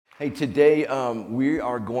Hey, today we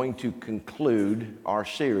are going to conclude our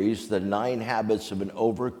series, The 9 Habits of an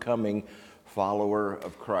Overcoming Follower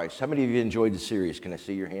of Christ. How many of you enjoyed the series? Can I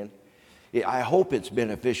see your hand? Yeah, I hope it's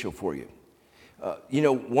beneficial for you.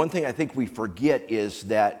 One thing I think we forget is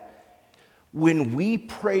that when we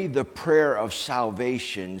pray the prayer of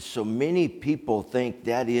salvation, so many people think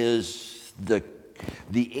that is the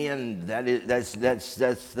end. That's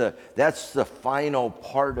the final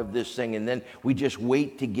part of this thing, and then we just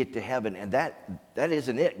wait to get to heaven. And that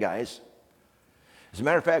isn't it, guys. As a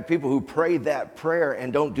matter of fact, people who pray that prayer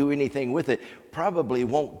and don't do anything with it probably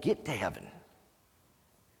won't get to heaven.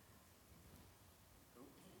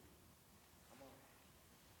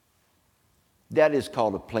 That is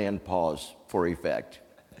called a planned pause for effect.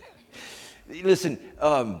 Listen,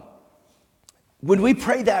 when we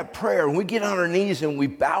pray that prayer, when we get on our knees and we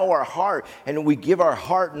bow our heart and we give our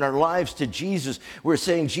heart and our lives to Jesus, we're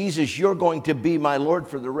saying, Jesus, you're going to be my Lord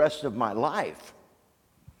for the rest of my life.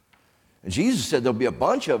 And Jesus said there'll be a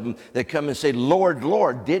bunch of them that come and say, Lord,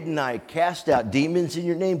 Lord, didn't I cast out demons in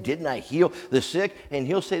your name? Didn't I heal the sick? And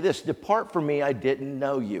he'll say this, depart from me, I didn't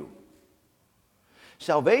know you.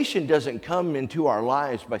 Salvation doesn't come into our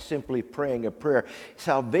lives by simply praying a prayer.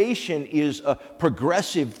 Salvation is a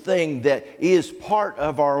progressive thing that is part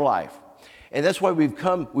of our life. And that's why we've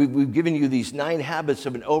given you these 9 habits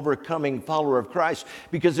of an overcoming follower of Christ,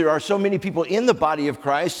 because there are so many people in the body of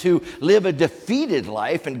Christ who live a defeated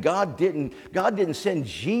life, and God didn't send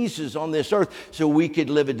Jesus on this earth so we could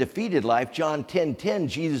live a defeated life. John 10:10,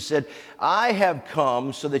 Jesus said, I have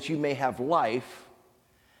come so that you may have life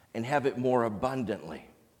and have it more abundantly.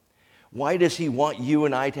 Why does he want you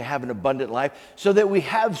and I to have an abundant life? So that we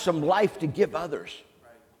have some life to give others.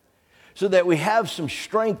 So that we have some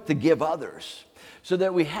strength to give others. So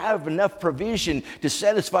that we have enough provision to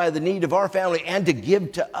satisfy the need of our family and to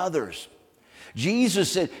give to others.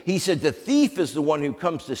 Jesus said, he said, the thief is the one who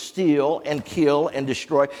comes to steal and kill and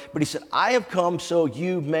destroy. But he said, I have come so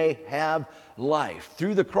you may have life.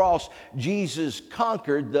 Through the cross, Jesus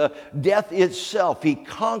conquered the death itself. He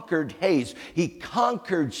conquered Hades. He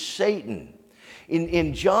conquered Satan.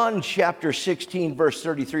 In John chapter 16, verse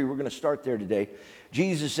 33, we're going to start there today.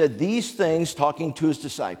 Jesus said, these things, talking to his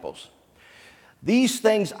disciples, these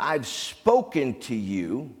things I've spoken to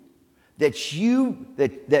you,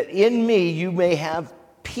 that in me you may have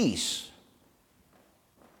peace.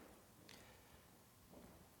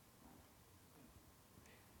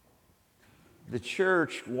 The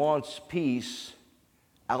church wants peace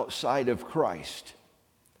outside of Christ.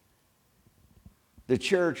 The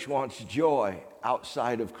church wants joy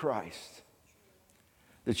outside of Christ.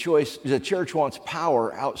 The church wants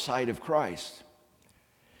power outside of Christ.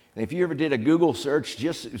 And if you ever did a Google search,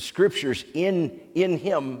 just scriptures in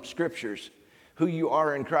him, scriptures, who you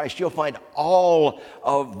are in Christ, you'll find all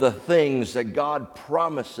of the things that God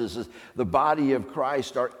promises the body of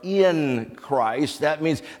Christ are in Christ. That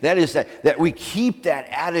means that we keep that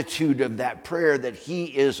attitude of that prayer that he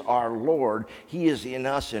is our Lord. He is in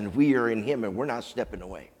us and we are in him, and we're not stepping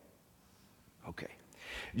away. Okay.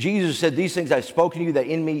 Jesus said, these things I've spoken to you, that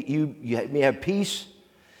in me you may have peace.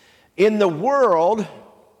 In the world,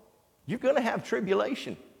 you're going to have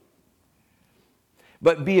tribulation.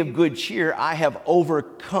 But be of good cheer, I have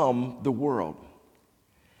overcome the world.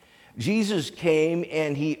 Jesus came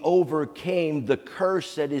and he overcame the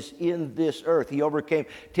curse that is in this earth. He overcame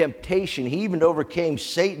temptation. He even overcame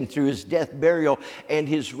Satan through his death, burial, and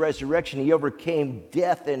his resurrection. He overcame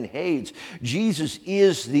death and Hades. Jesus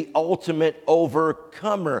is the ultimate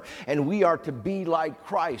overcomer, and we are to be like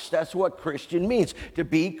Christ. That's what Christian means, to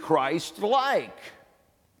be Christ-like.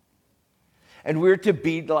 And we're to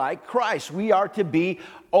be like Christ. We are to be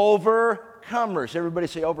overcomers. Everybody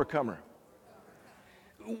say overcomer.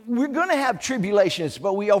 We're going to have tribulations,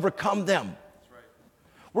 but we overcome them.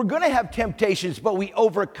 We're going to have temptations, but we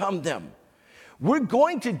overcome them. We're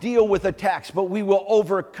going to deal with attacks, but we will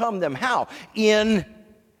overcome them. How? In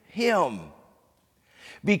him.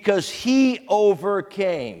 Because he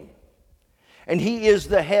overcame. And he is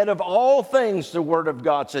the head of all things, the Word of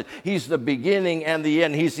God said. He's the beginning and the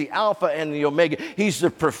end. He's the Alpha and the Omega. He's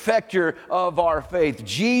the perfecter of our faith.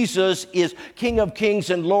 Jesus is King of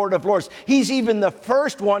kings and Lord of lords. He's even the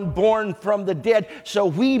first one born from the dead, so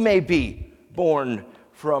we may be born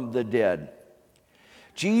from the dead.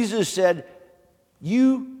 Jesus said,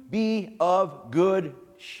 you be of good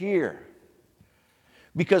cheer,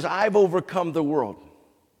 because I've overcome the world.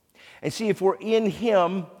 And see, if we're in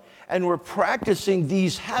him, and we're practicing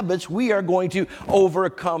these habits, we are going to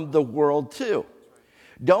overcome the world too.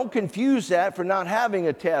 Don't confuse that for not having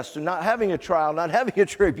a test, or not having a trial, not having a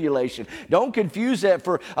tribulation. Don't confuse that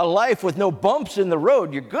for a life with no bumps in the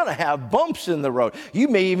road. You're going to have bumps in the road. You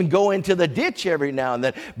may even go into the ditch every now and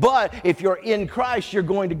then. But if you're in Christ, you're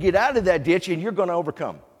going to get out of that ditch and you're going to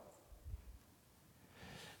overcome.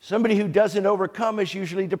 Somebody who doesn't overcome is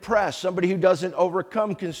usually depressed. Somebody who doesn't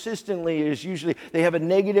overcome consistently is usually, they have a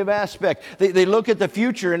negative aspect. They look at the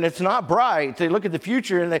future and it's not bright. They look at the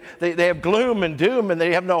future and they have gloom and doom and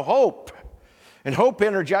they have no hope. And hope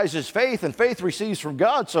energizes faith and faith receives from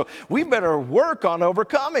God. So we better work on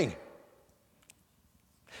overcoming.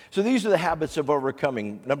 So these are the habits of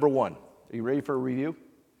overcoming. Number one, are you ready for a review?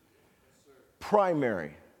 Yes,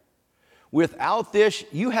 primary. Without this,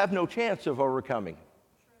 you have no chance of overcoming.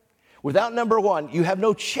 Without number one, you have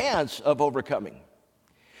no chance of overcoming.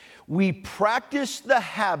 We practice the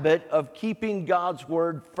habit of keeping God's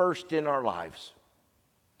word first in our lives.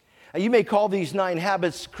 Now, you may call these 9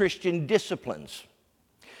 habits Christian disciplines.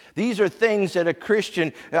 These are things that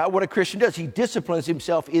what a Christian does. He disciplines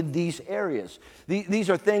himself in these areas. These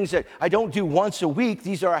are things that I don't do once a week.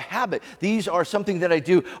 These are a habit. These are something that I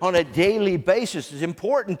do on a daily basis. It's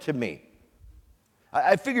important to me.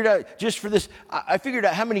 I figured out, just for this, I figured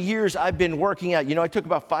out how many years I've been working out. You know, I took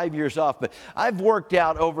about 5 years off, but I've worked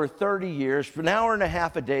out over 30 years for an hour and a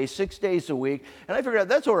half a day, 6 days a week. And I figured out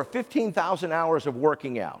that's over 15,000 hours of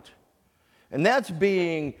working out. And that's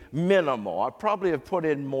being minimal. I probably have put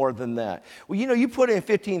in more than that. Well, you know, you put in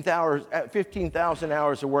 15,000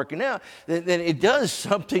 hours of working out, then it does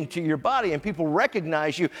something to your body. And people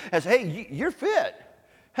recognize you as, hey, you're fit.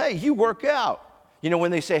 Hey, you work out. You know,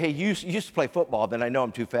 when they say, hey, you used to play football, then I know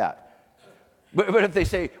I'm too fat. But if they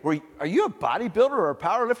say, well, are you a bodybuilder or a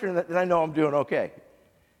powerlifter, then I know I'm doing okay.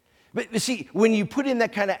 But see, when you put in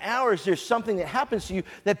that kind of hours, there's something that happens to you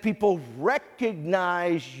that people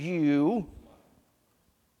recognize you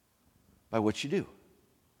by what you do.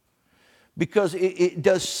 Because it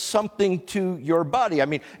does something to your body. I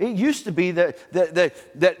mean, it used to be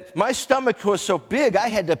that my stomach was so big, I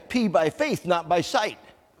had to pee by faith, not by sight.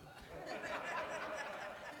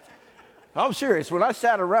 I'm serious. When I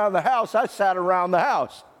sat around the house, I sat around the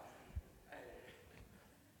house.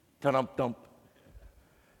 Dum-dum-dum.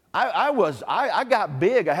 I got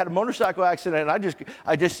big. I had a motorcycle accident, and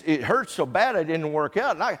it hurt so bad I didn't work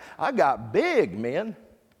out. And I got big, man.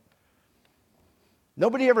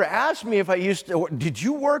 Nobody ever asked me if I used to. Did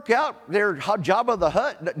you work out there, Jabba the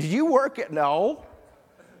Hutt? Did you work it? No.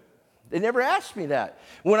 They never asked me that.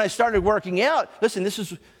 When I started working out, listen, this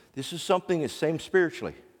is something that's same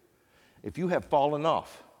spiritually. If you have fallen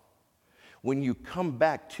off, when you come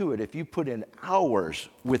back to it, if you put in hours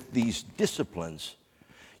with these disciplines,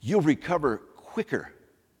 you'll recover quicker,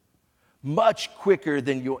 much quicker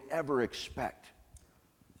than you'll ever expect.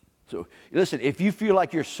 So listen, if you feel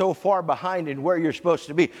like you're so far behind in where you're supposed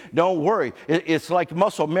to be, don't worry. It's like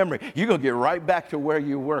muscle memory. You're going to get right back to where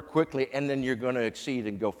you were quickly, and then you're going to exceed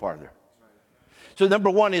and go farther. So number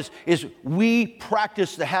one is we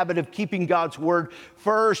practice the habit of keeping God's word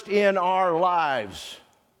first in our lives.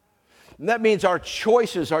 And that means our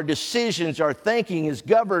choices, our decisions, our thinking is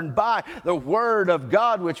governed by the Word of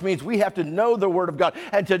God, which means we have to know the Word of God.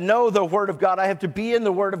 And to know the Word of God, I have to be in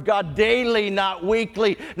the Word of God daily, not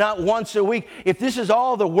weekly, not once a week. If this is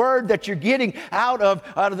all the Word that you're getting out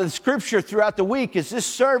of the Scripture throughout the week, is this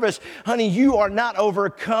service, honey, you are not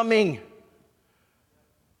overcoming.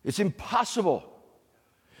 It's impossible.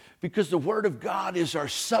 Because the Word of God is our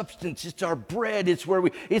substance, it's our bread, it's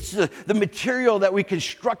the material that we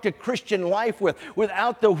construct a Christian life with.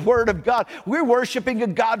 Without the Word of God, we're worshiping a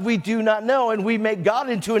God we do not know, and we make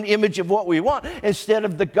God into an image of what we want instead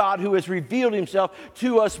of the God who has revealed himself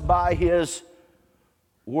to us by his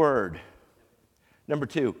Word. Number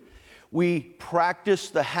two, we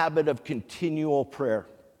practice the habit of continual prayer.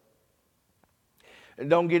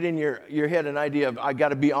 Don't get in your head an idea of I got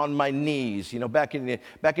to be on my knees. You know, back in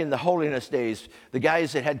the holiness days, the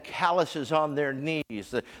guys that had calluses on their knees,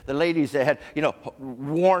 the ladies that had, you know,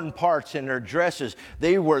 worn parts in their dresses,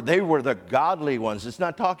 they were the godly ones. It's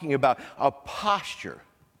not talking about a posture.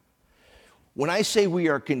 When I say we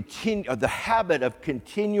are the habit of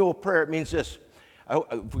continual prayer, it means this.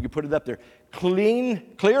 If we could put it up there,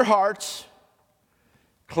 clear hearts,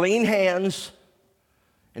 clean hands,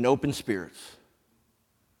 and open spirits.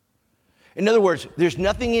 In other words, there's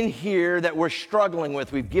nothing in here that we're struggling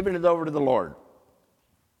with. We've given it over to the Lord.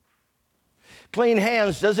 Clean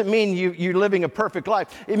hands doesn't mean you're living a perfect life.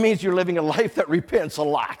 It means you're living a life that repents a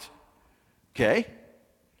lot. Okay?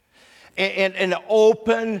 And an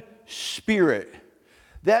open spirit.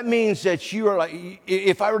 That means that you are like,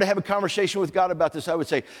 if I were to have a conversation with God about this, I would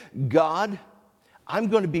say, God, I'm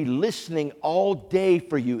going to be listening all day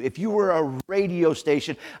for you. If you were a radio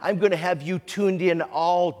station, I'm going to have you tuned in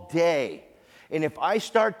all day. And if I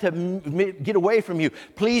start to get away from you,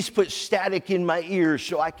 please put static in my ears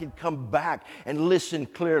so I can come back and listen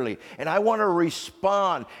clearly. And I want to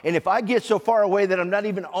respond. And if I get so far away that I'm not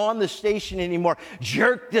even on the station anymore,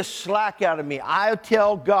 jerk the slack out of me. I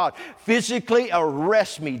tell God, physically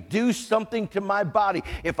arrest me. Do something to my body.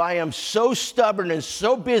 If I am so stubborn and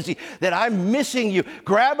so busy that I'm missing you,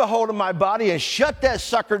 grab a hold of my body and shut that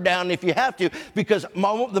sucker down if you have to, because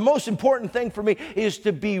the most important thing for me is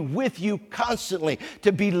to be with you constantly.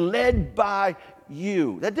 To be led by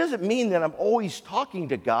you. That doesn't mean that I'm always talking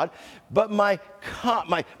to God, but my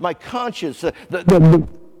conscience, that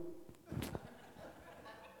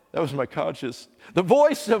was my conscience. The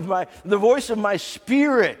voice of my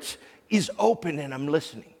spirit is open and I'm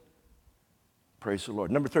listening. Praise the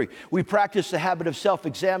Lord. Number 3, we practice the habit of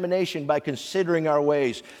self-examination by considering our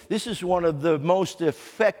ways. This is one of the most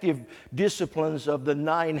effective disciplines of the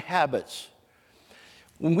 9 habits.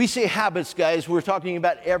 When we say habits, guys, we're talking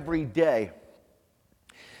about every day.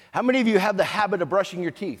 How many of you have the habit of brushing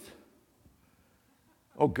your teeth?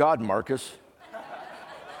 Oh, God, Marcus.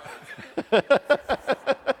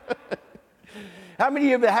 How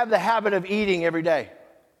many of you have the habit of eating every day?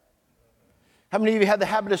 How many of you have the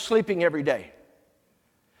habit of sleeping every day?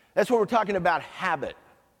 That's what we're talking about, habit.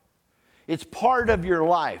 It's part of your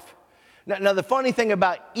life. Now, the funny thing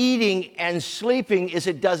about eating and sleeping is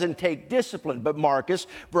it doesn't take discipline, but Marcus,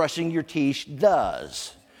 brushing your teeth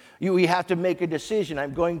does. We have to make a decision.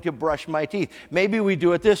 I'm going to brush my teeth. Maybe we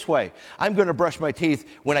do it this way. I'm going to brush my teeth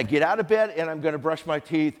when I get out of bed, and I'm going to brush my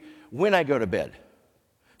teeth when I go to bed.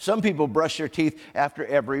 Some people brush their teeth after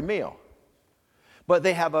every meal. But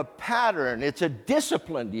they have a pattern. It's a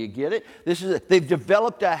discipline. Do you get it? They've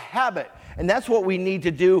developed a habit, and that's what we need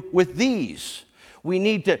to do with these. We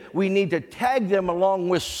need to tag them along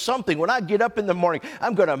with something. When I get up in the morning,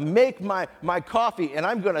 I'm going to make my coffee, and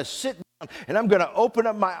I'm going to sit down, and I'm going to open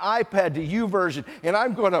up my iPad to YouVersion, and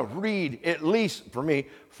I'm going to read at least, for me,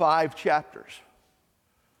 5 chapters.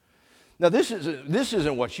 Now, this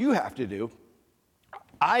isn't what you have to do.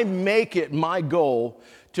 I make it my goal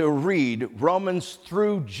to read Romans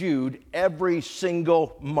through Jude every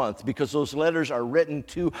single month because those letters are written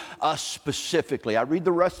to us specifically. I read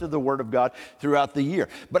the rest of the Word of God throughout the year,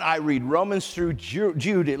 but I read Romans through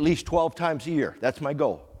Jude at least 12 times a year. That's my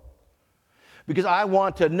goal. Because I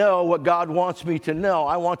want to know what God wants me to know.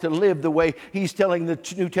 I want to live the way He's telling the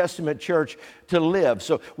New Testament church to live.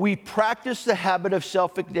 So we practice the habit of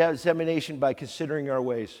self-examination by considering our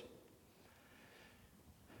ways.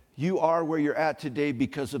 You are where you're at today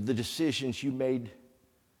because of the decisions you made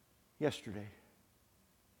yesterday.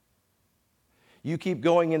 You keep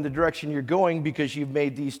going in the direction you're going because you've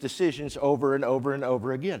made these decisions over and over and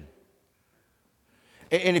over again.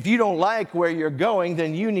 And if you don't like where you're going,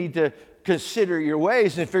 then you need to consider your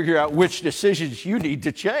ways and figure out which decisions you need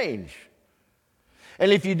to change.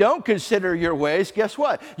 And if you don't consider your ways, guess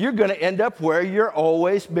what? You're going to end up where you've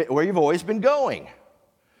always been going.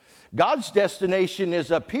 God's destination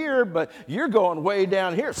is up here, but you're going way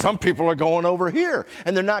down here. Some people are going over here,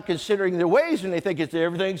 and they're not considering their ways, and they think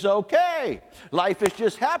everything's okay. Life is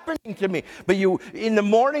just happening to me. But you, in the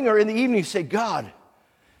morning or in the evening, say, God,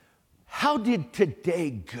 how did today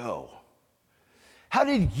go? How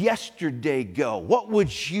did yesterday go? What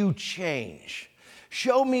would you change?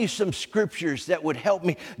 Show me some scriptures that would help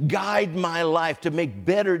me guide my life to make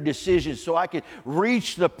better decisions so I could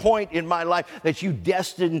reach the point in my life that you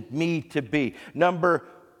destined me to be. Number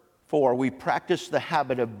 4, we practice the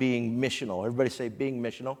habit of being missional. Everybody say being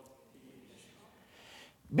missional.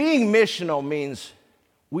 Being missional means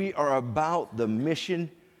we are about the mission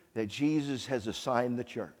that Jesus has assigned the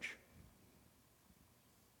church.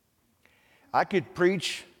 I could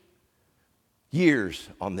preach years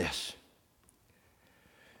on this.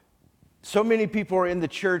 So many people are in the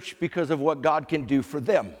church because of what God can do for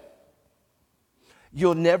them.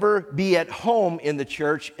 You'll never be at home in the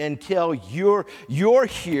church until you're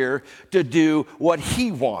here to do what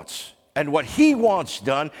He wants. And what He wants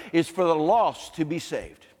done is for the lost to be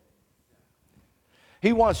saved.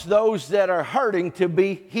 He wants those that are hurting to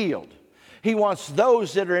be healed. He wants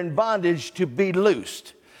those that are in bondage to be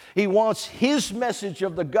loosed. He wants His message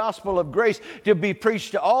of the gospel of grace to be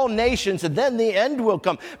preached to all nations, and then the end will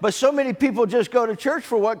come. But so many people just go to church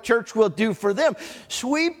for what church will do for them.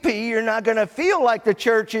 Sweet pea, you're not going to feel like the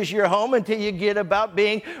church is your home until you get about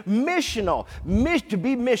being missional. To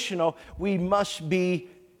be missional, we must be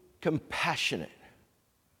compassionate.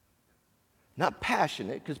 Not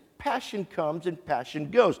passionate, because passion comes and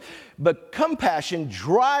passion goes. But compassion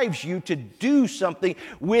drives you to do something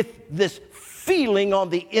with this feeling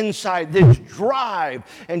on the inside, this drive.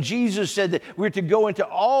 And Jesus said that we're to go into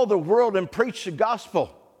all the world and preach the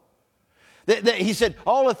gospel. He said,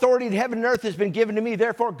 all authority in heaven and earth has been given to me,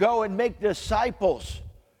 therefore go and make disciples.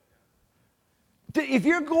 If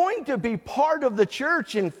you're going to be part of the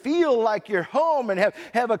church and feel like you're home and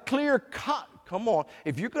have a clear come on,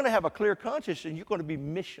 if you're going to have a clear conscience, then you're going to be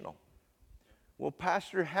missional. Well,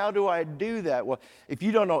 Pastor, how do I do that? Well, if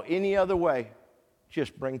you don't know any other way,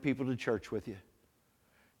 just bring people to church with you.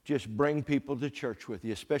 Just bring people to church with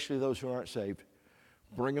you, especially those who aren't saved.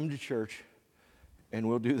 Bring them to church, and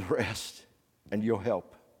we'll do the rest, and you'll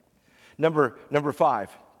help. Number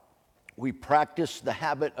 5, we practice the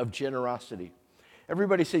habit of generosity.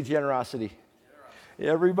 Everybody say generosity.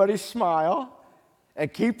 Everybody smile.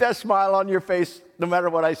 And keep that smile on your face no matter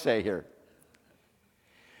what I say here.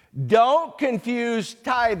 Don't confuse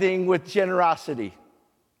tithing with generosity.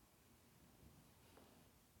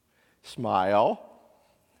 Smile.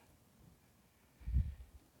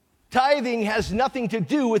 Tithing has nothing to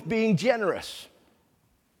do with being generous.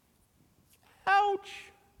 Ouch.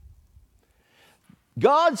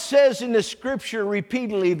 God says in the scripture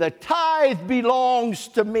repeatedly, the tithe belongs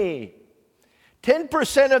to me.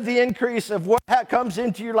 10% of the increase of what comes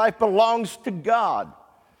into your life belongs to God.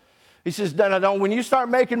 He says, no, when you start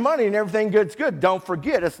making money and everything gets good, don't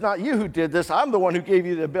forget, it's not you who did this. I'm the one who gave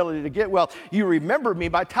you the ability to get wealth. You remember me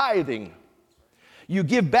by tithing. You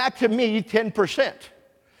give back to me 10%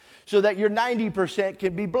 so that your 90%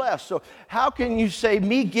 can be blessed. So how can you say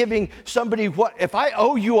me giving somebody what? If I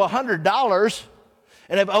owe you $100,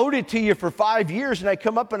 and I've owed it to you for 5 years, and I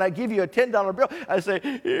come up and I give you a $10 bill, I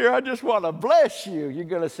say, here, I just want to bless you. You're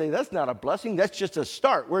going to say, that's not a blessing, that's just a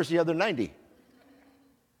start. Where's the other 90?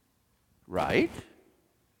 Right?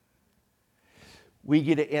 We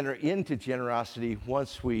get to enter into generosity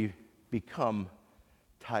once we become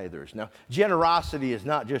tithers. Now, generosity is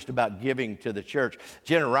not just about giving to the church.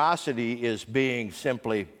 Generosity is being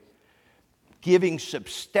simply giving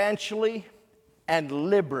substantially and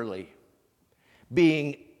liberally,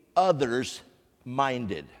 being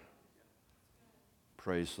others-minded.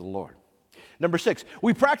 Praise the Lord. Number 6,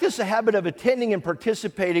 we practice the habit of attending and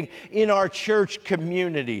participating in our church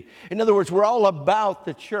community. In other words, we're all about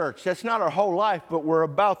the church. That's not our whole life, but we're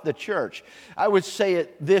about the church. I would say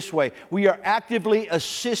it this way. We are actively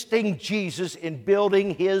assisting Jesus in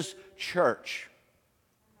building his church.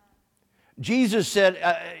 Jesus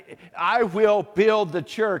said, I will build the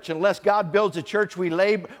church. Unless God builds the church, we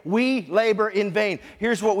labor in vain.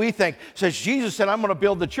 Here's what we think. It says, Jesus said, I'm going to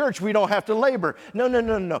build the church. We don't have to labor.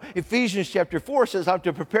 No. Ephesians chapter 4 says, I'm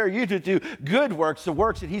to prepare you to do good works, the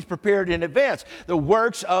works that he's prepared in advance, the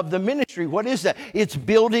works of the ministry. What is that? It's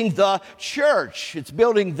building the church. It's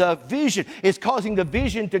building the vision. It's causing the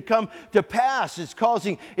vision to come to pass. It's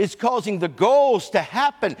causing the goals to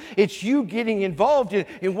happen. It's you getting involved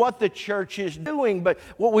in what the church is doing. But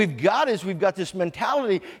what we've got is we've got this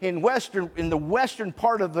mentality in the western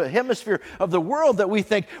part of the hemisphere of the world that we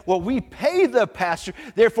think, well, we pay the pastor,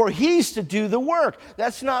 therefore he's to do the work.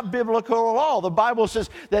 That's not biblical at all. The Bible says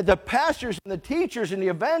that the pastors and the teachers and the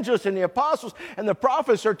evangelists and the apostles and the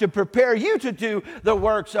prophets are to prepare you to do the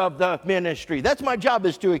works of the ministry. That's my job,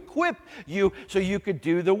 is to equip you so you could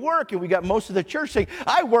do the work. And we got most of the church saying,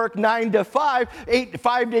 I work 9 to 5,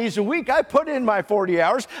 5 days a week. I put in my 40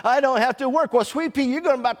 hours. I don't have to work. Well, sweet pea,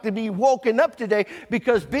 you're about to be woken up today,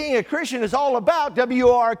 because being a Christian is all about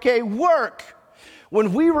W-O-R-K, work.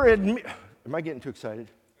 When we were in, am I getting too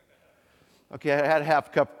excited? Okay, I had a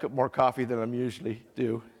half cup more coffee than I'm usually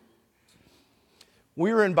do.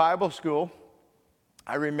 We were in Bible school.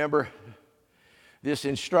 I remember this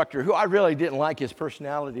instructor, who I really didn't like his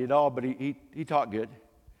personality at all, but he taught good.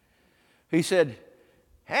 He said,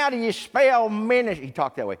 how do you spell ministry? He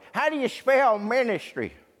talked that way. How do you spell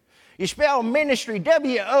ministry? You spell ministry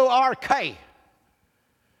W-O-R-K.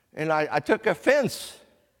 And I took offense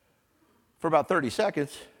for about 30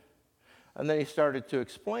 seconds. And then he started to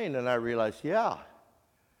explain, and I realized, yeah,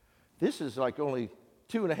 this is like only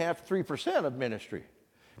 2.5%, 3% of ministry.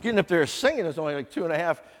 Getting up there singing is only like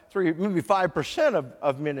 2.5%, 3%, maybe 5%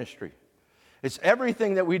 of ministry. It's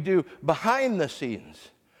everything that we do behind the scenes.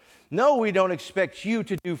 No, we don't expect you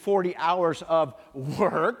to do 40 hours of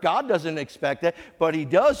work. God doesn't expect that, but he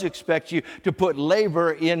does expect you to put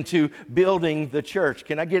labor into building the church.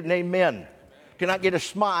 Can I get an amen? Can I get a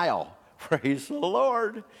smile? Praise the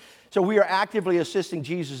Lord. So we are actively assisting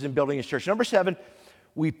Jesus in building his church. Number 7,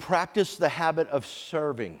 we practice the habit of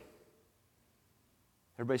serving.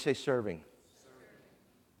 Everybody say serving.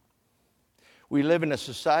 We live in a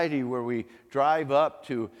society where we drive up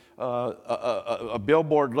to a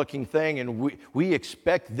billboard-looking thing, and we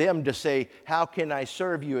expect them to say, "How can I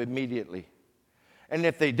serve you?" immediately. And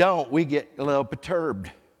if they don't, we get a little perturbed.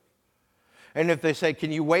 And if they say,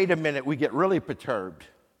 "Can you wait a minute?" we get really perturbed.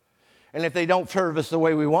 And if they don't serve us the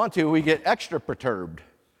way we want to, we get extra perturbed.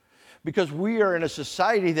 Because we are in a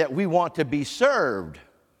society that we want to be served.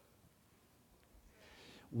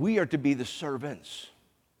 We are to be the servants.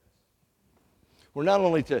 We're not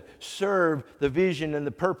only to serve the vision and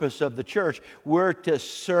the purpose of the church, we're to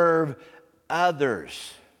serve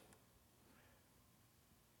others.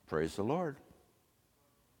 Praise the Lord.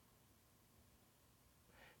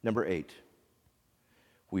 Number 8,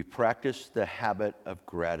 we practice the habit of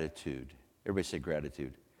gratitude. Everybody say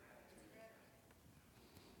gratitude.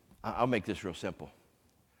 I'll make this real simple.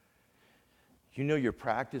 You know you're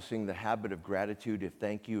practicing the habit of gratitude if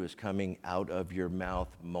thank you is coming out of your mouth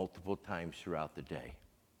multiple times throughout the day.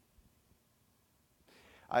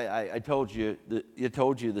 I told you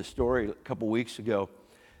the story a couple weeks ago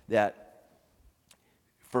that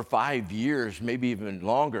for 5 years, maybe even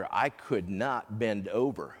longer, I could not bend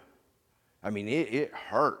over. I mean, it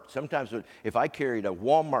hurt. Sometimes if I carried a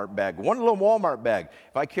Walmart bag, one little Walmart bag,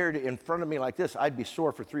 if I carried it in front of me like this, I'd be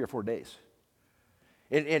sore for 3 or 4 days.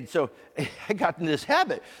 And so I got in this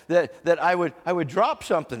habit that I would drop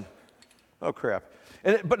something. Oh, crap.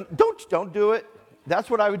 But don't do it. That's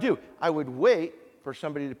what I would do. I would wait for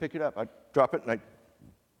somebody to pick it up. I'd drop it and I'd...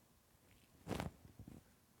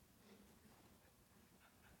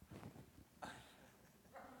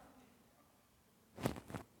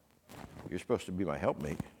 You're supposed to be my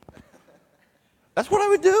helpmate. That's what I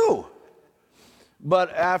would do.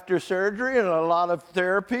 But after surgery and a lot of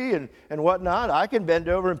therapy and whatnot, I can bend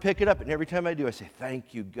over and pick it up. And every time I do, I say,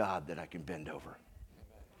 "Thank you, God, that I can bend over.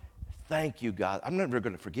 Thank you, God." I'm never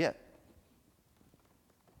going to forget.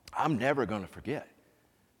 I'm never going to forget.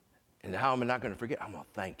 And how am I not going to forget? I'm going to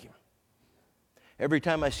thank Him. Every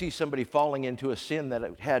time I see somebody falling into a sin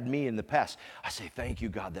that had me in the past, I say, "Thank you,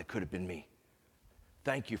 God, that could have been me.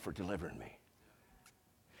 Thank you for delivering me."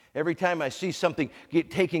 Every time I see something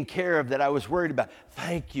get taken care of that I was worried about,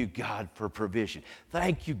 "Thank you, God, for provision.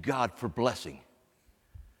 Thank you, God, for blessing."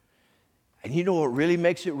 And you know what really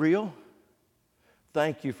makes it real?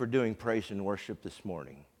 Thank you for doing praise and worship this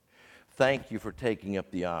morning. Thank you for taking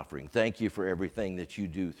up the offering. Thank you for everything that you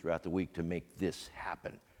do throughout the week to make this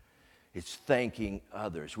happen. It's thanking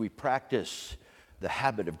others. We practice the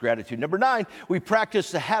habit of gratitude. Number 9, we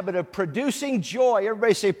practice the habit of producing joy.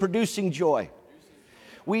 Everybody say producing joy.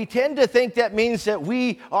 We tend to think that means that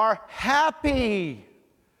we are happy.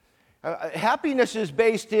 Happiness is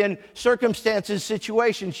based in circumstances,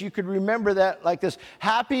 situations. You could remember that like this.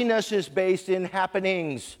 Happiness is based in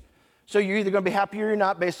happenings. So you're either going to be happy or you're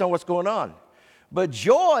not based on what's going on. But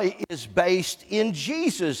joy is based in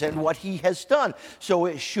Jesus and what He has done. So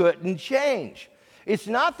it shouldn't change. It's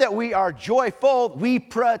not that we are joyful. We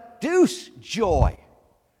produce joy.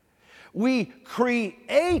 We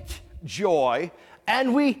create joy.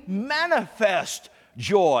 And we manifest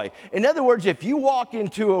joy. In other words, if you walk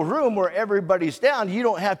into a room where everybody's down, you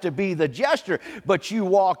don't have to be the jester, but you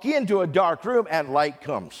walk into a dark room and light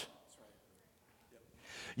comes.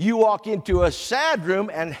 You walk into a sad room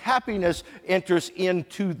and happiness enters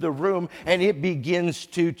into the room and it begins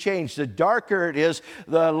to change. The darker it is,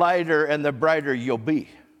 the lighter and the brighter you'll be.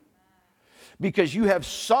 Because you have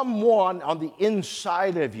someone on the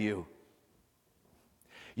inside of you.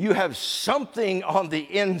 You have something on the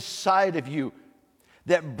inside of you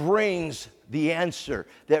that brings the answer,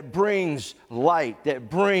 that brings light, that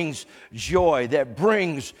brings joy, that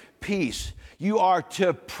brings peace. You are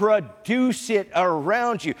to produce it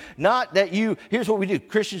around you. Not that you, here's what we do.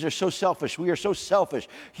 Christians are so selfish. We are so selfish.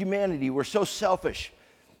 Humanity, we're so selfish.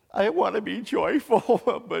 I want to be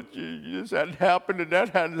joyful, but this hadn't happened and that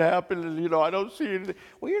hadn't happened, and I don't see anything.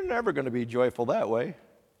 Well, you're never going to be joyful that way.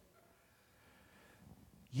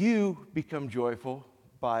 You become joyful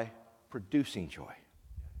by producing joy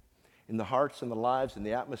in the hearts and the lives and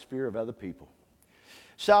the atmosphere of other people.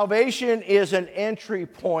 Salvation is an entry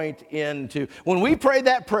point into, when we pray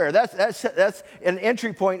that prayer, that's an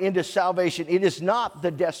entry point into salvation. It is not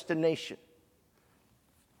the destination.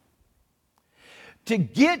 To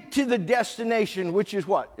get to the destination, which is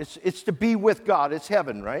what? It's to be with God. It's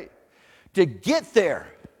heaven, right? To get there,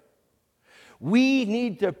 we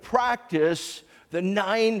need to practice the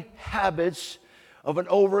 9 habits of an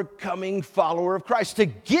overcoming follower of Christ. To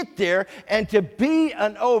get there and to be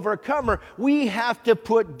an overcomer, we have to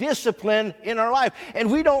put discipline in our life.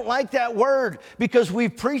 And we don't like that word because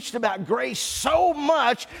we've preached about grace so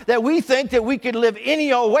much that we think that we can live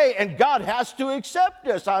any old way and God has to accept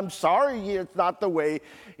us. I'm sorry, it's not the way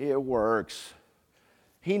it works.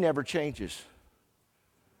 He never changes.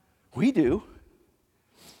 We do.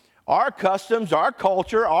 Our customs, our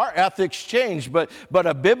culture, our ethics change, but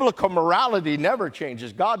a biblical morality never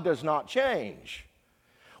changes. God does not change.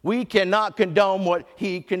 We cannot condone what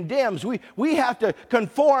he condemns. We have to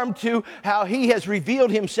conform to how he has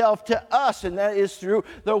revealed himself to us, and that is through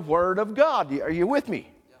the Word of God. Are you with me?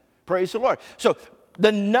 Yeah. Praise the Lord. So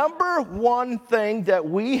the number one thing that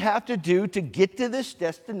we have to do to get to this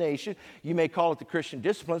destination, you may call it the Christian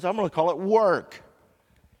disciplines, I'm going to call it work.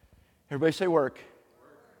 Everybody say work.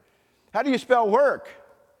 How do you spell work?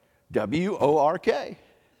 W-O-R-K.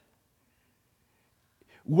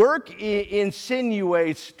 Work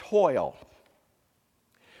insinuates toil.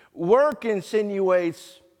 Work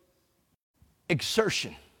insinuates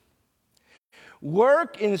exertion.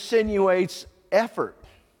 Work insinuates effort.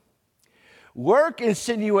 Work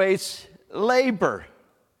insinuates labor.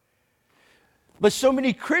 But so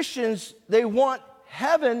many Christians, they want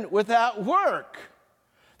heaven without work.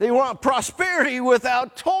 They want prosperity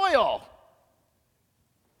without toil.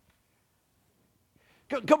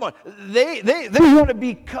 Come on. They want to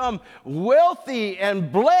become wealthy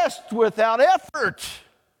and blessed without effort.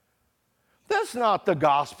 That's not the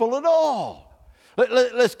gospel at all.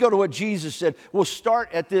 Let's go to what Jesus said. We'll start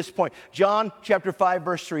at this point. John chapter 5,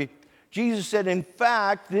 verse 3. Jesus said, in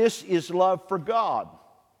fact, this is love for God,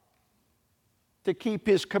 to keep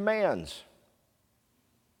his commands.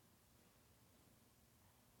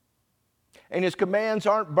 And his commands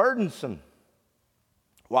aren't burdensome.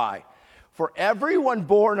 Why? For everyone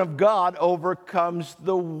born of God overcomes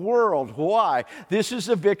the world. Why? This is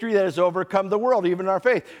the victory that has overcome the world, even our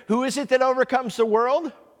faith. Who is it that overcomes the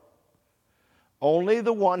world? Only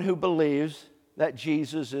the one who believes that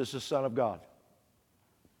Jesus is the Son of God.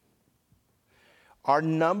 Our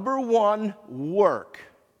number one work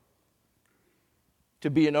to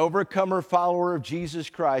be an overcomer follower of Jesus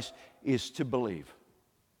Christ is to believe.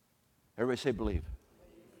 Everybody say believe.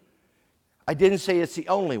 I didn't say it's the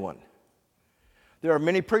only one. There are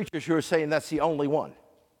many preachers who are saying that's the only one.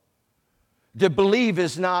 To believe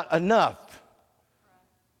is not enough.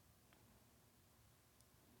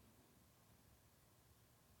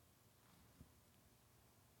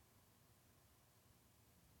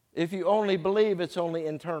 If you only believe, it's only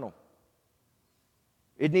internal.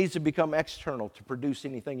 It needs to become external to produce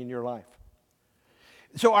anything in your life.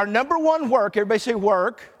 So our number one work, everybody say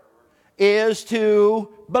work, is to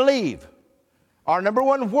believe. Our number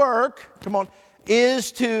one work, come on,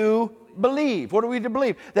 is to believe. What are we to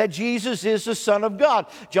believe? That Jesus is the Son of God.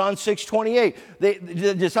 John 6:28.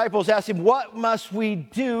 The disciples asked him, what must we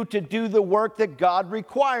do to do the work that God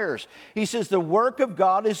requires? He says, the work of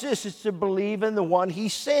God is this, is to believe in the one he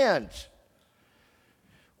sent.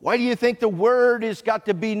 Why do you think the Word has got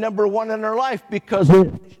to be number one in our life? Because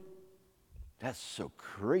that's so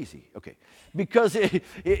crazy. Okay. Because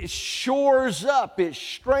it shores up, it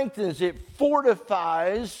strengthens, it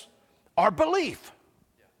fortifies our belief.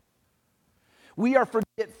 We are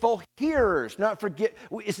forgetful hearers,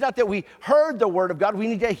 it's not that we heard the Word of God, we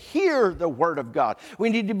need to hear the Word of God. We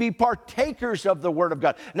need to be partakers of the Word of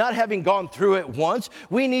God. Not having gone through it once,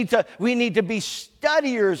 we need to be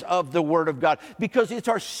studiers of the Word of God because it's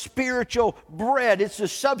our spiritual bread. It's the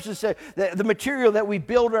substance, the material that we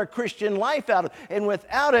build our Christian life out of. And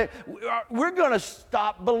without it, we're going to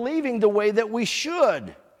stop believing the way that we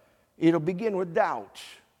should. It'll begin with doubt.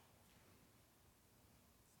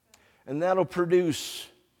 And that'll produce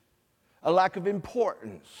a lack of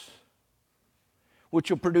importance, which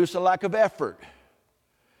will produce a lack of effort,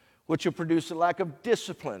 which will produce a lack of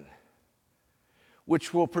discipline,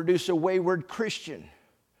 which will produce a wayward Christian,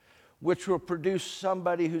 which will produce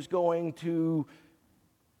somebody who's going to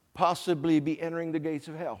possibly be entering the gates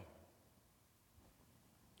of hell.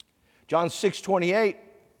 John 6:28,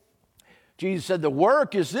 Jesus said, the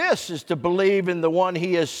work is this, is to believe in the one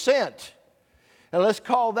he has sent. And let's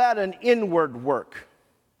call that an inward work.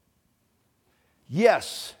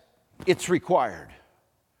 Yes, it's required.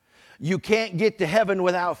 You can't get to heaven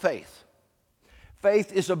without faith.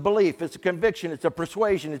 Faith is a belief, it's a conviction, it's a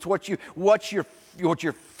persuasion, it's what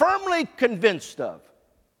you're firmly convinced of.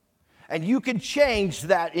 And you can change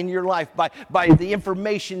that in your life by the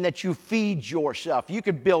information that you feed yourself. You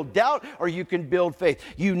can build doubt or you can build faith.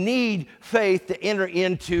 You need faith to enter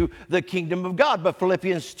into the kingdom of God. But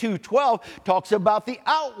Philippians 2:12 talks about the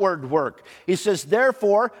outward work. He says,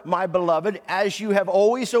 therefore, my beloved, as you have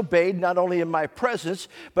always obeyed, not only in my presence,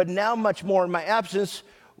 but now much more in my absence,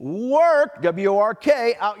 work,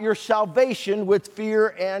 W-O-R-K, out your salvation with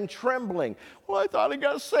fear and trembling. Well, I thought I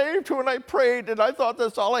got saved when I prayed, and I thought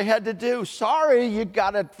that's all I had to do. Sorry, you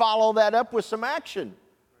got to follow that up with some action.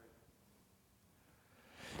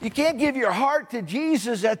 You can't give your heart to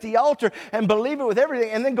Jesus at the altar and believe it with everything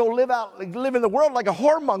and then go live in the world like a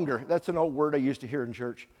whoremonger. That's an old word I used to hear in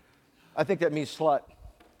church. I think that means slut.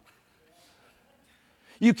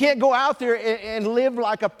 You can't go out there and live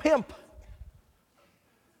like a pimp.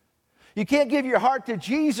 You can't give your heart to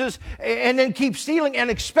Jesus and then keep stealing and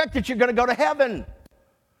expect that you're going to go to heaven.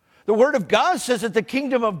 The Word of God says that the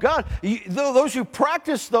kingdom of God, those who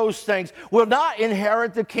practice those things will not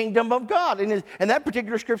inherit the kingdom of God. And that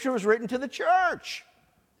particular scripture was written to the church.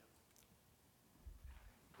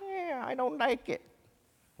 Yeah, I don't like it.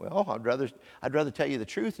 Well, I'd rather tell you the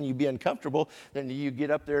truth and you be uncomfortable than you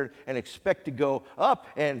get up there and expect to go up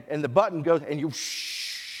and the button goes and you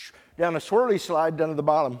down a swirly slide down to the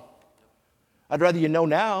bottom. I'd rather you know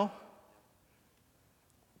now.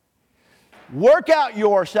 Work out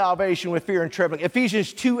your salvation with fear and trembling.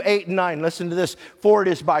 Ephesians 2:8-9. Listen to this. For it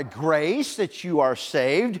is by grace that you are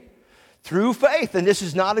saved through faith. And this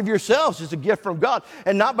is not of yourselves. It's a gift from God.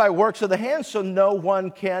 And not by works of the hands, so no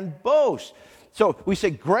one can boast. So we say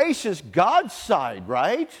grace is God's side,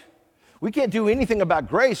 right? We can't do anything about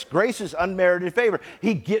grace. Grace is unmerited favor.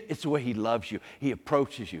 It's the way He loves you. He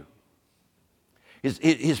approaches you.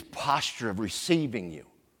 His posture of receiving you.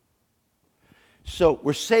 So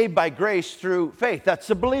we're saved by grace through faith. That's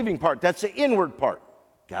the believing part. That's the inward part.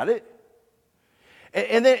 Got it?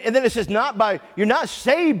 And then it says you're not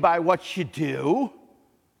saved by what you do.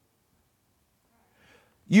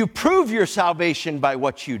 You prove your salvation by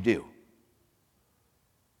what you do.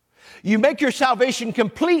 You make your salvation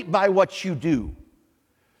complete by what you do.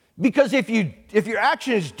 Because if your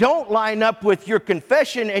actions don't line up with your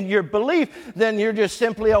confession and your belief, then you're just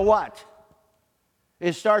simply a what?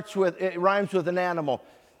 It rhymes with an animal.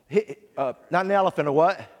 Not an elephant, a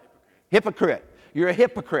what? Hypocrite. You're a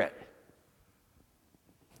hypocrite.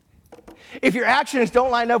 If your actions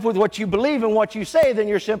don't line up with what you believe and what you say, then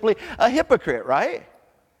you're simply a hypocrite, right?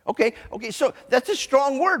 Okay, so that's a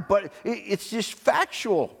strong word, but it's just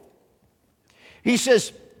factual. He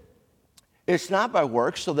says, it's not by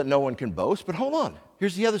works so that no one can boast, but hold on.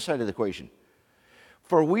 Here's the other side of the equation.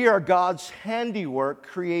 For we are God's handiwork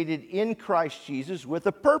created in Christ Jesus with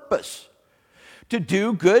a purpose to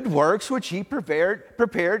do good works which He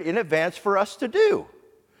prepared in advance for us to do.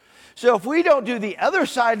 So if we don't do the other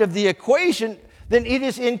side of the equation, then it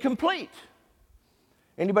is incomplete.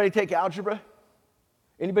 Anybody take algebra?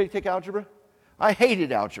 Anybody take algebra? I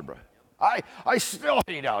hated algebra. I still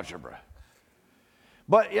hate algebra.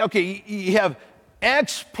 But, okay, you have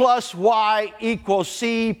x plus y equals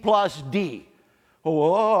c plus d.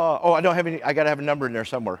 Oh, I don't have any. I got to have a number in there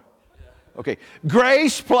somewhere. Okay,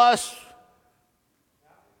 grace plus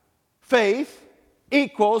faith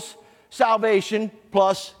equals salvation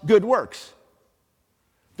plus good works.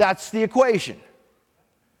 That's the equation.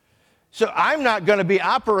 So I'm not going to be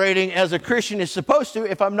operating as a Christian is supposed to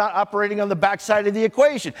if I'm not operating on the backside of the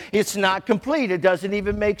equation. It's not complete. It doesn't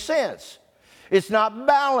even make sense. It's not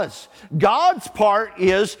balanced. God's part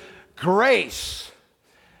is grace.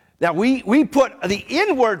 Now, we put the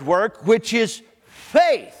inward work, which is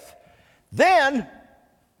faith. Then,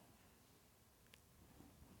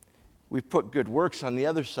 we put good works on the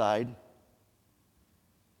other side,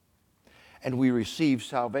 and we receive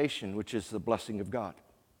salvation, which is the blessing of God.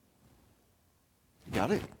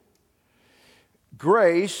 Got it?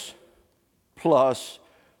 Grace plus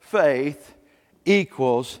faith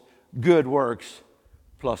equals good works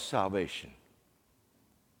plus salvation.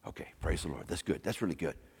 Okay, praise the Lord. That's good. That's really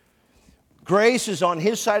good. Grace is on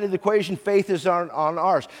His side of the equation. Faith is on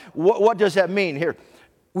ours. What does that mean? Here,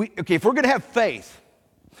 if we're going to have faith,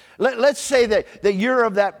 let's say that you're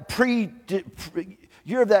of that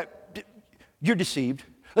you're deceived.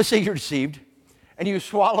 Let's say you're deceived. And you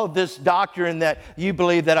swallowed this doctrine that you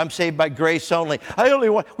believe that I'm saved by grace only.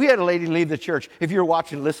 We had a lady leave the church. If you're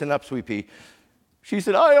watching, listen up, sweet pea. She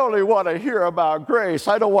said, I only want to hear about grace.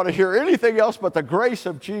 I don't want to hear anything else but the grace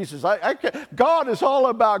of Jesus. God is all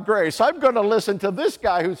about grace. I'm going to listen to this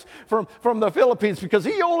guy who's from the Philippines because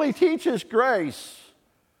he only teaches grace.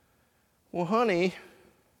 Well, honey,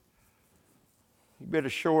 you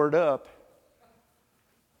better shore it up.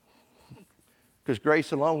 Because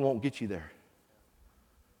grace alone won't get you there.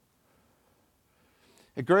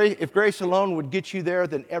 If grace alone would get you there,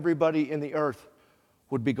 then everybody in the earth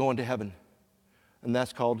would be going to heaven. And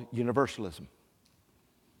that's called universalism.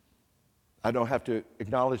 I don't have to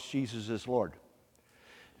acknowledge Jesus as Lord.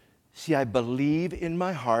 See, I believe in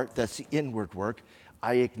my heart, that's the inward work.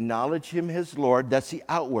 I acknowledge him as Lord, that's the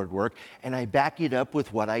outward work. And I back it up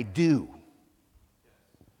with what I do.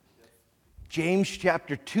 James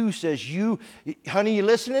chapter 2 says, honey, you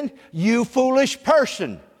listening? You foolish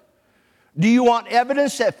person. Do you want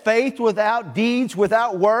evidence that faith without deeds,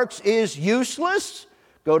 without works is useless?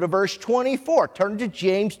 Go to verse 24. Turn to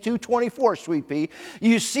James 2:24, sweet pea.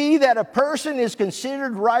 You see that a person is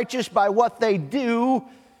considered righteous by what they do,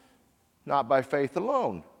 not by faith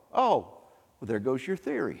alone. Oh, well, there goes your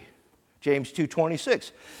theory. James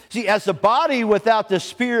 2:26. See, as the body without the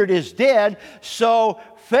spirit is dead, so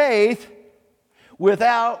faith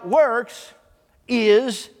without works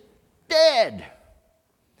is dead.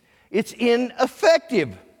 It's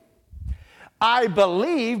ineffective. I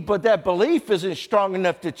believe, but that belief isn't strong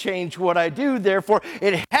enough to change what I do. Therefore,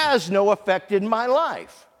 it has no effect in my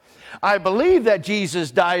life. I believe that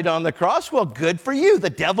Jesus died on the cross. Well, good for you.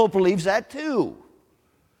 The devil believes that too.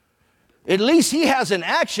 At least he has an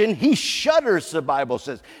action. He shudders, the Bible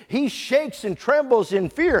says. He shakes and trembles in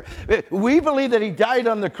fear. We believe that he died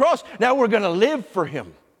on the cross. Now we're going to live for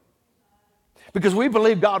him. Because we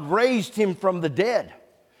believe God raised him from the dead.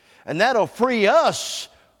 And that'll free us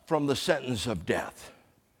from the sentence of death.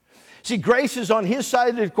 See, grace is on his side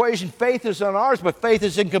of the equation. Faith is on ours, but faith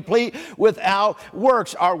is incomplete without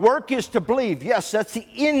works. Our work is to believe. Yes, that's the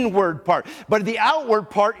inward part. But the outward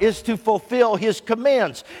part is to fulfill his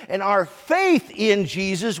commands. And our faith in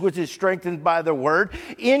Jesus, which is strengthened by the word,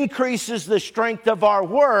 increases the strength of our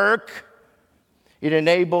work. It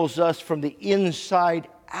enables us from the inside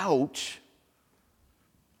out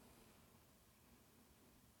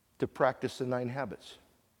to practice the 9 habits.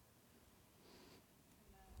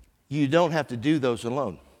 You don't have to do those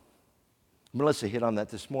alone. Melissa hit on that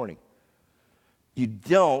this morning. You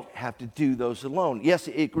don't have to do those alone. Yes,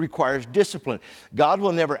 it requires discipline. God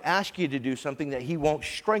will never ask you to do something that he won't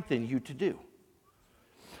strengthen you to do.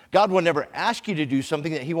 God will never ask you to do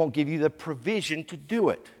something that he won't give you the provision to do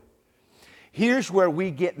it. Here's where we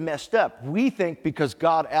get messed up. We think because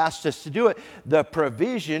God asked us to do it, the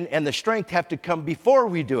provision and the strength have to come before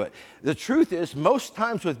we do it. The truth is, most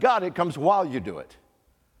times with God, it comes while you do it.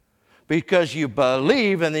 Because you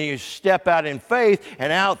believe and then you step out in faith,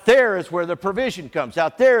 and out there is where the provision comes.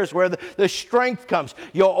 Out there is where the strength comes.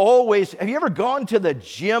 You'll always, have you ever gone to the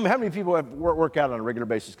gym? How many people have work out on a regular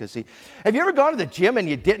basis? Have you ever gone to the gym and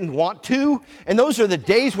you didn't want to? And those are the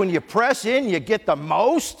days when you press in, you get the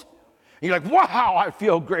most. You're like, wow, I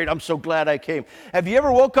feel great. I'm so glad I came. Have you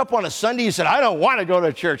ever woke up on a Sunday and said, I don't want to go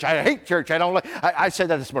to church. I hate church. I said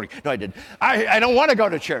that this morning. No, I didn't. I don't want to go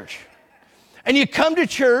to church. And you come to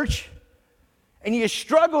church and you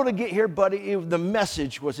struggle to get here, but the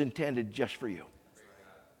message was intended just for you.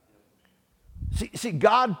 See,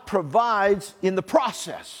 God provides in the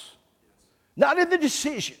process, not in the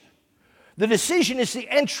decision. The decision is the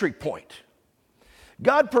entry point.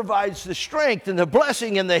 God provides the strength and the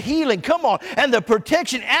blessing and the healing, come on, and the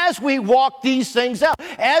protection as we walk these things out,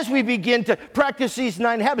 as we begin to practice these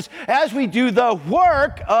 9 habits, as we do the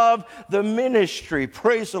work of the ministry.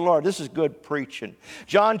 Praise the Lord. This is good preaching.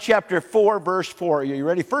 John chapter 4, verse 4. Are you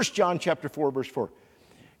ready? 1 John chapter 4, verse 4.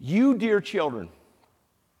 You, dear children.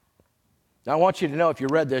 Now, I want you to know, if you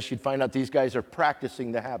read this, you'd find out these guys are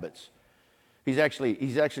practicing the habits. He's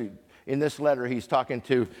actually in this letter, he's talking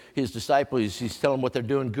to his disciples. He's telling them what they're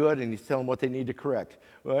doing good, and he's telling them what they need to correct.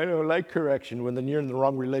 Well, I don't like correction when you're in the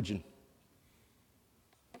wrong religion.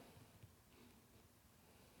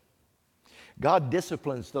 God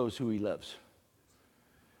disciplines those who he loves.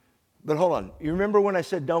 But hold on. You remember when I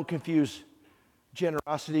said don't confuse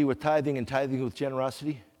generosity with tithing and tithing with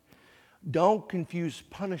generosity? Don't confuse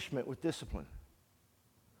punishment with discipline.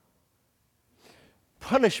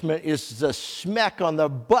 Punishment is the smack on the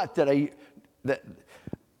butt the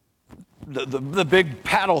big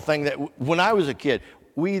paddle thing that when I was a kid,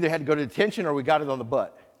 we either had to go to detention or we got it on the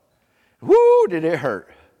butt. Woo, did it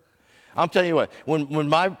hurt. I'm telling you what, when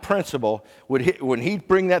my principal when he'd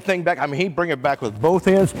bring that thing back, he'd bring it back with both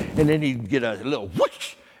hands, and then he'd get a little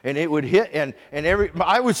whoosh, and it would hit, and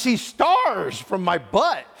I would see stars from my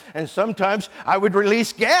butt, and sometimes I would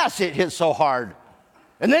release gas, it hit so hard.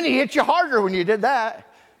 And then he hit you harder when you did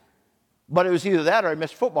that. But it was either that or I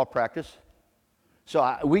missed football practice.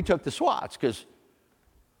 So we took the SWATs, because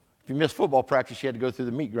if you missed football practice, you had to go through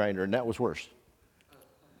the meat grinder, and that was worse.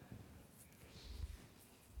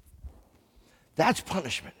 That's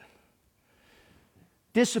punishment.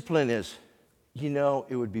 Discipline is,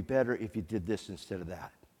 it would be better if you did this instead of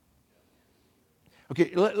that.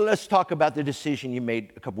 Okay, let's talk about the decision you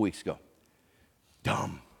made a couple weeks ago.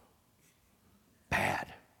 Dumb. Bad.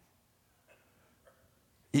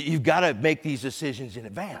 You've got to make these decisions in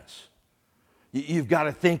advance. You've got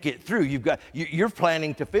to think it through. You're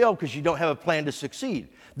planning to fail because you don't have a plan to succeed.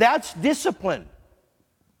 That's discipline.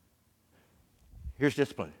 Here's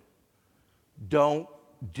discipline. Don't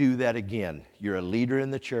do that again. You're a leader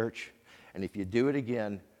in the church, and if you do it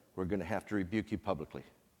again, we're going to have to rebuke you publicly.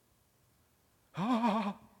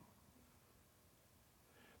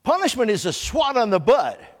 Punishment is a swat on the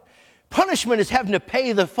butt. Punishment is having to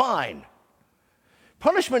pay the fine.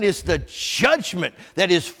 Punishment is the judgment that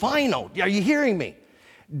is final. Are you hearing me?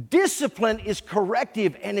 Discipline is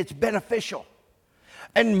corrective and it's beneficial.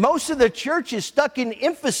 And most of the church is stuck in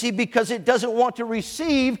infancy because it doesn't want to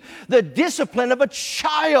receive the discipline of a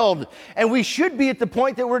child. And we should be at the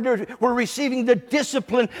point that we're receiving the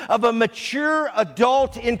discipline of a mature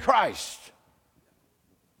adult in Christ.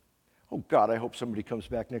 Oh God, I hope somebody comes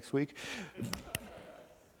back next week.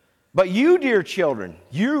 But you, dear children,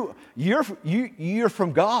 you're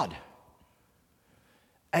from God.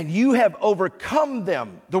 And you have overcome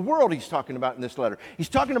them. The world he's talking about in this letter. He's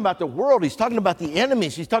talking about the world. He's talking about the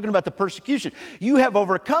enemies. He's talking about the persecution. You have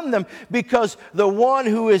overcome them because the one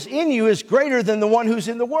who is in you is greater than the one who's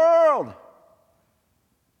in the world.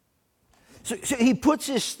 So he puts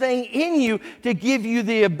this thing in you to give you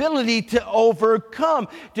the ability to overcome,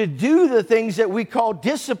 to do the things that we call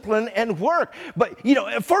discipline and work. But,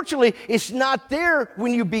 unfortunately, it's not there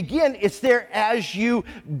when you begin. It's there as you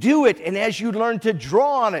do it and as you learn to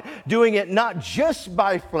draw on it, doing it not just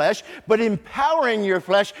by flesh, but empowering your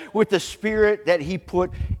flesh with the Spirit that he put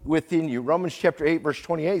within you. Romans chapter 8, verse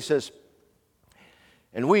 28 says,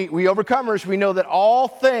 and we overcomers, we know that all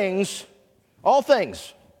things,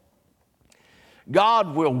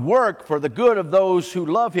 God will work for the good of those who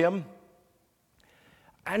love him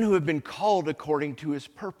and who have been called according to his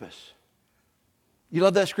purpose. You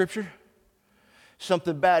love that scripture?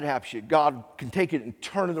 Something bad happens to you. God can take it and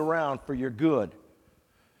turn it around for your good.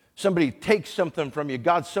 Somebody takes something from you.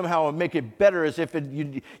 God somehow will make it better as if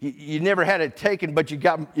you never had it taken, but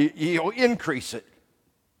you'll increase it.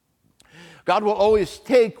 God will always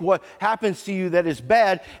take what happens to you that is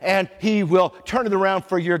bad and he will turn it around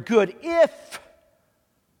for your good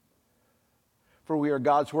for we are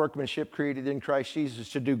God's workmanship created in Christ Jesus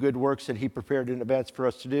to do good works that he prepared in advance for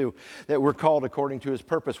us to do, that we're called according to his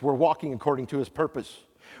purpose. We're walking according to his purpose.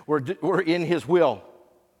 We're in his will.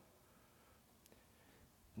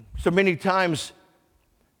 So many times,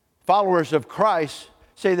 followers of Christ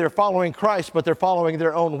say they're following Christ, but they're following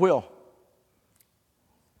their own will.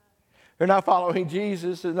 They're not following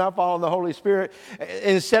Jesus. They're not following the Holy Spirit.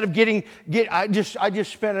 Instead of I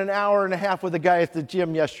just spent an hour and a half with a guy at the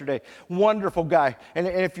gym yesterday. Wonderful guy. And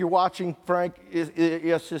if you're watching, Frank,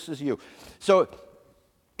 yes, this is you. So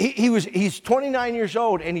he's 29 years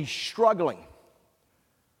old and he's struggling.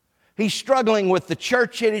 He's struggling with the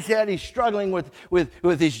church that he's at. He's struggling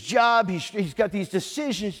with his job. He's got these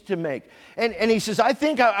decisions to make. And he says, I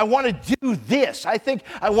think I want to do this. I think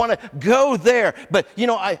I want to go there. But,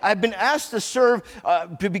 I've been asked to serve,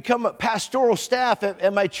 to become a pastoral staff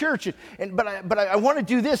at my church. But I want to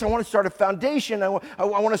do this. I want to start a foundation. I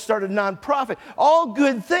want to start a nonprofit. All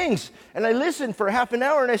good things. And I listened for half an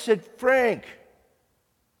hour and I said, Frank,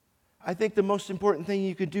 I think the most important thing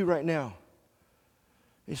you could do right now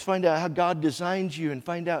is find out how God designed you and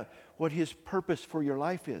find out what his purpose for your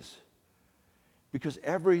life is. Because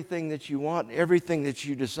everything that you want, everything that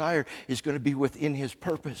you desire is going to be within his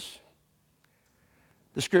purpose.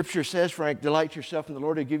 The scripture says, Frank, delight yourself in the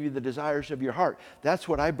Lord to give you the desires of your heart. That's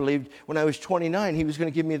what I believed when I was 29. He was going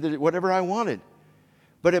to give me whatever I wanted.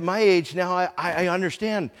 But at my age now, I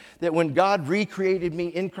understand that when God recreated me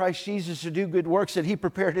in Christ Jesus to do good works that he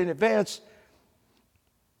prepared in advance,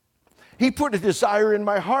 he put a desire in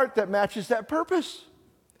my heart that matches that purpose.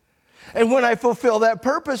 And when I fulfill that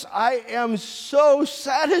purpose, I am so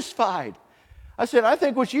satisfied. I said, I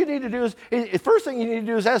think what you need to do is, the first thing you need to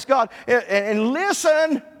do is ask God and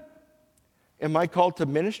listen. Am I called to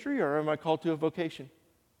ministry or am I called to a vocation?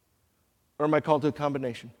 Or am I called to a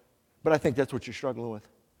combination? But I think that's what you're struggling with.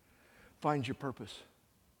 Find your purpose.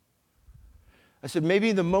 I said,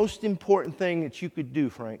 maybe the most important thing that you could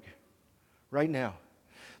do, Frank, right now,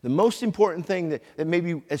 the most important thing that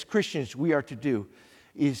maybe as Christians we are to do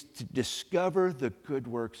is to discover the good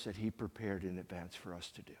works that he prepared in advance for us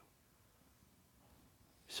to do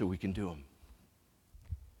so we can do them.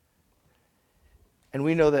 And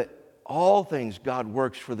we know that all things God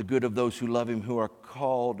works for the good of those who love him, who are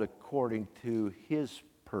called according to his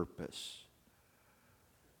purpose.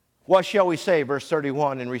 What shall we say, verse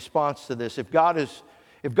 31, in response to this? If God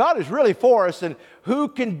is really for us, then who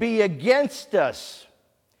can be against us?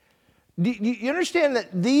 Do you understand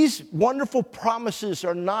that these wonderful promises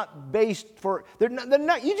are not based for, they're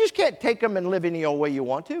not, you just can't take them and live any old way you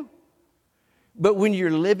want to. But when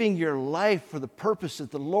you're living your life for the purpose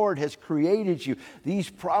that the Lord has created you, these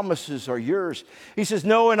promises are yours. He says,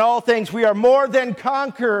 no, in all things we are more than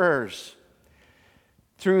conquerors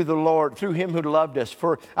through the Lord, through him who loved us.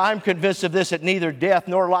 For I'm convinced of this, that neither death,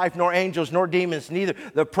 nor life, nor angels, nor demons, neither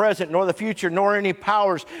the present, nor the future, nor any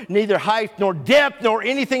powers, neither height, nor depth, nor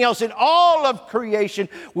anything else in all of creation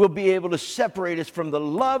will be able to separate us from the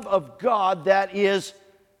love of God that is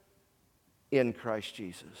in Christ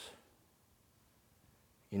Jesus,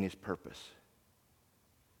 in his purpose,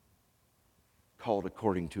 called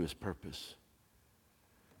according to his purpose,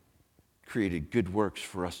 created good works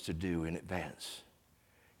for us to do in advance.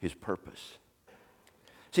 His purpose.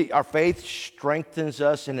 See, our faith strengthens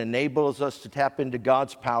us and enables us to tap into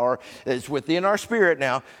God's power that's within our spirit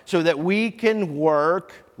now, so that we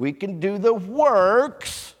can do the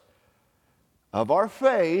works of our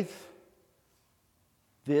faith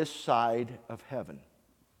this side of heaven.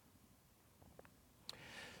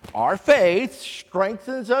 Our faith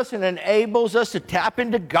strengthens us and enables us to tap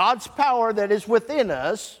into God's power that is within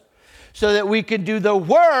us, so that we can do the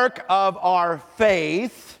work of our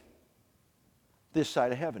faith this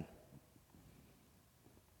side of heaven.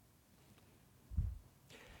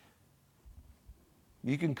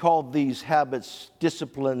 You can call these habits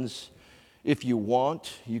disciplines if you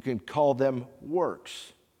want. You can call them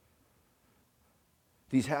works.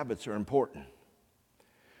 These habits are important.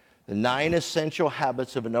 The 9 essential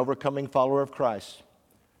habits of an overcoming follower of Christ.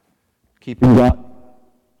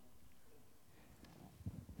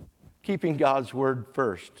 Keeping God's word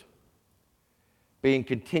first, being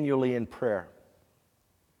continually in prayer,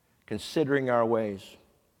 considering our ways,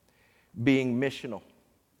 being missional,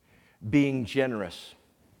 being generous,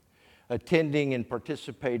 attending and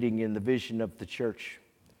participating in the vision of the church,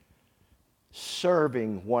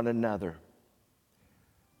 serving one another,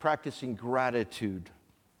 practicing gratitude,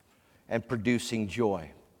 and producing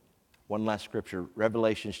joy. One last scripture,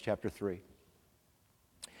 Revelation chapter 3.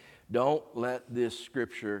 Don't let this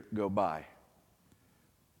scripture go by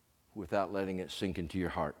without letting it sink into your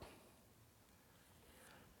heart.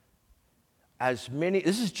 This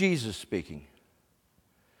is Jesus speaking.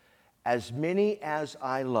 As many as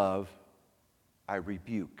I love, I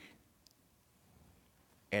rebuke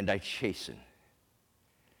and I chasten.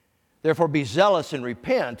 Therefore be zealous and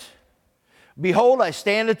repent. Behold, I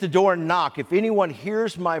stand at the door and knock. If anyone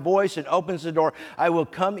hears my voice and opens the door, I will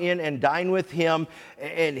come in and dine with him,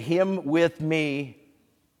 and him with me.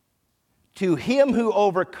 To him who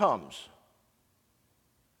overcomes,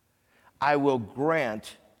 I will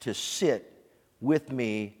grant to sit with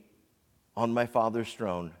me on my Father's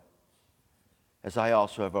throne, as I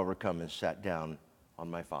also have overcome and sat down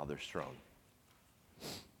on my Father's throne.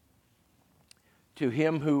 To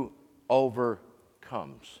him who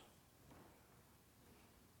overcomes.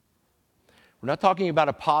 We're not talking about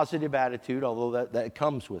a positive attitude, although that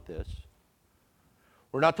comes with this.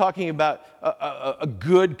 We're not talking about a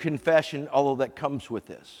good confession, although that comes with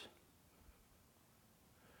this.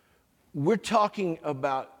 We're talking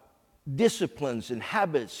about disciplines and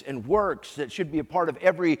habits and works that should be a part of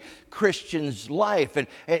every Christian's life.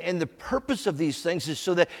 And the purpose of these things is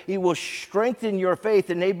so that it will strengthen your faith,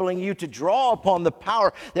 enabling you to draw upon the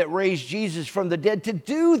power that raised Jesus from the dead to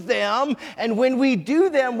do them. And when we do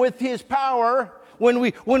them with his power, when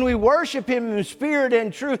we worship him in spirit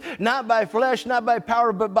and truth, not by flesh, not by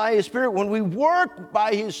power, but by his spirit, when we work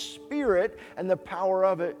by his spirit and the power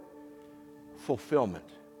of it, fulfillment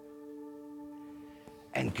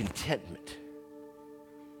and contentment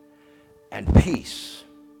and peace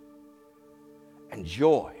and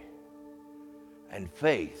joy and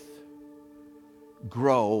faith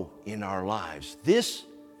grow in our lives this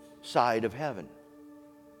side of heaven.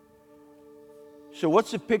 So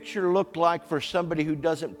what's the picture look like for somebody who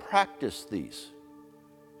doesn't practice these?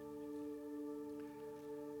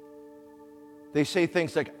 They say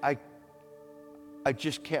things like, I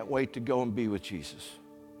just can't wait to go and be with Jesus.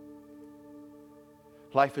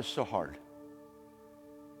 Life is so hard.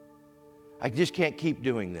 I just can't keep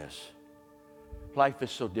doing this. Life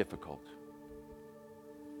is so difficult.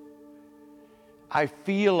 I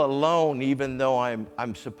feel alone even though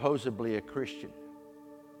I'm supposedly a Christian.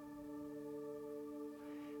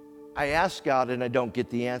 I ask God and I don't get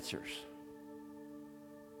the answers.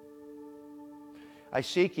 I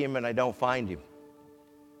seek him and I don't find him.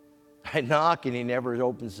 I knock and he never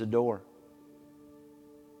opens the door.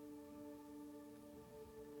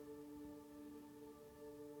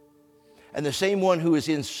 And the same one who is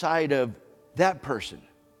inside of that person,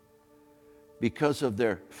 because of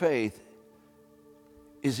their faith,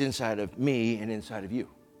 is inside of me and inside of you.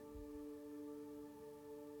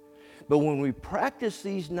 But when we practice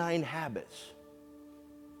these 9 habits,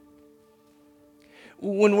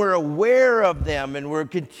 when we're aware of them and we're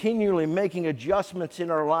continually making adjustments in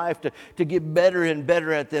our life to get better and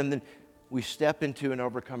better at them, then we step into an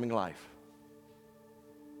overcoming life.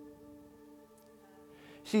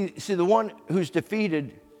 See, the one who's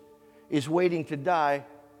defeated is waiting to die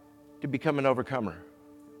to become an overcomer.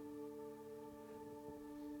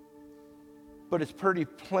 But it's pretty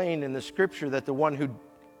plain in the scripture that the one who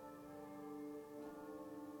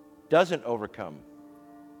doesn't overcome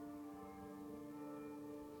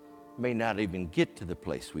may not even get to the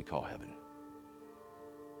place we call heaven.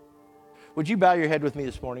 Would you bow your head with me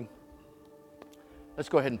this morning? Let's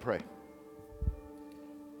go ahead and pray.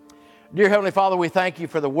 Dear Heavenly Father, we thank you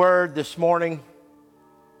for the word this morning.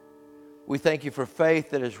 We thank you for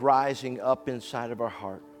faith that is rising up inside of our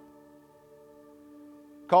heart.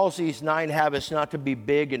 Calls these 9 habits not to be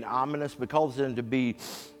big and ominous, but calls them to be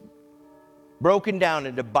broken down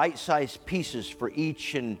into bite-sized pieces for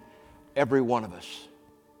each and every one of us.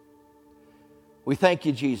 We thank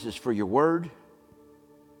you, Jesus, for your word,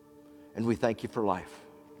 and we thank you for life.